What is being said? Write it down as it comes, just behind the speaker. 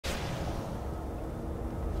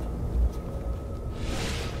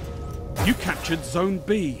You captured Zone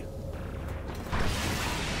B.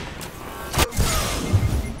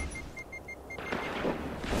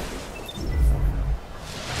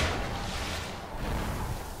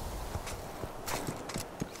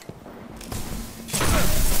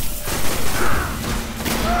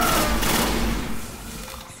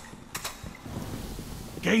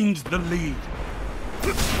 Gained the lead.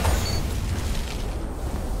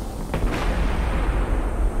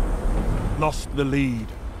 Lost the lead.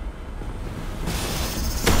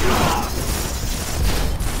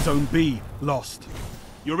 Zone B lost.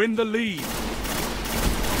 You're in the lead.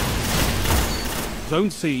 Zone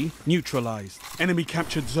C neutralized. Enemy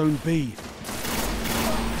captured Zone B.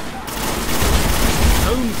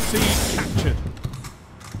 Zone C captured.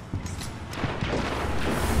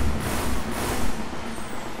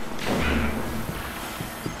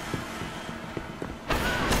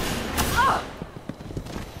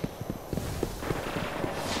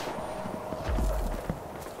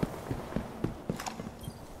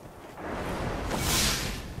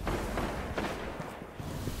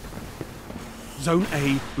 Zone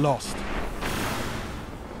A lost.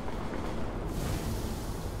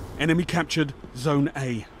 Enemy captured Zone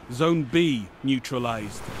A. Zone B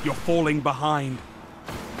neutralized. You're falling behind.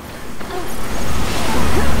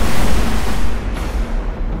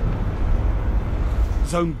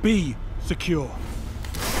 Zone B secure.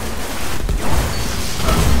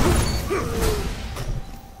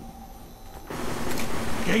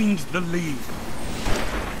 Gained the lead.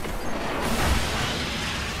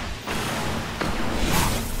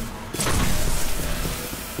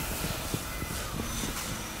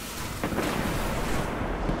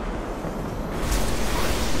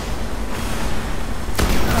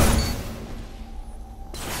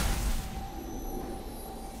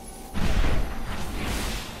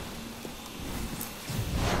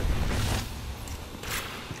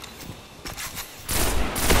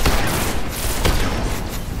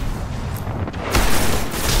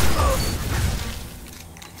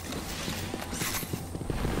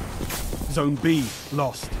 Zone B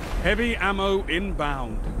lost. Heavy ammo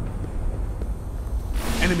inbound.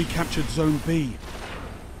 Enemy captured Zone B.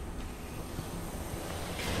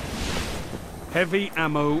 Heavy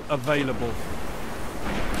ammo available.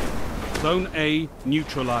 Zone A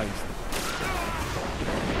neutralized.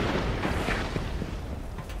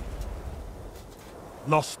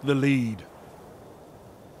 Lost the lead.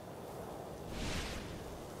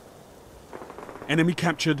 Enemy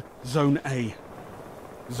captured Zone A.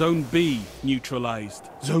 Zone B neutralized.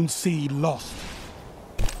 Zone C lost.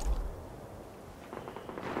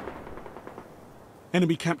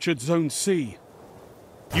 Enemy captured Zone C.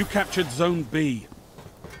 You captured Zone B.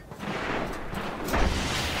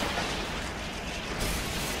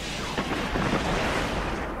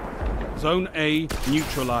 Zone A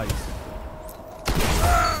neutralized.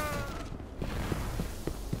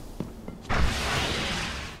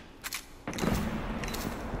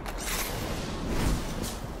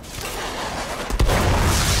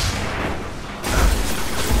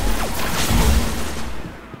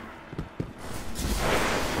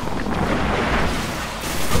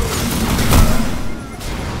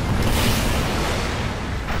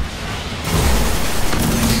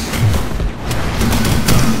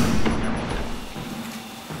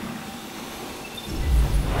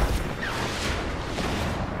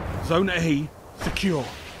 Zone A secure.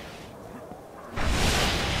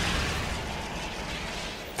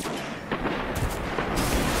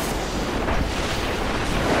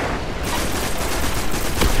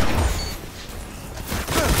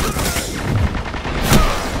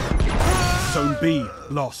 Zone B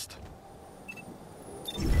lost.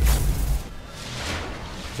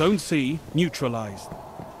 Zone C neutralized.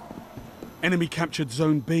 Enemy captured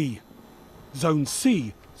Zone B. Zone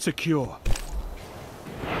C secure.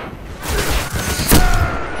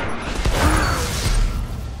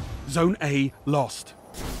 Zone A lost.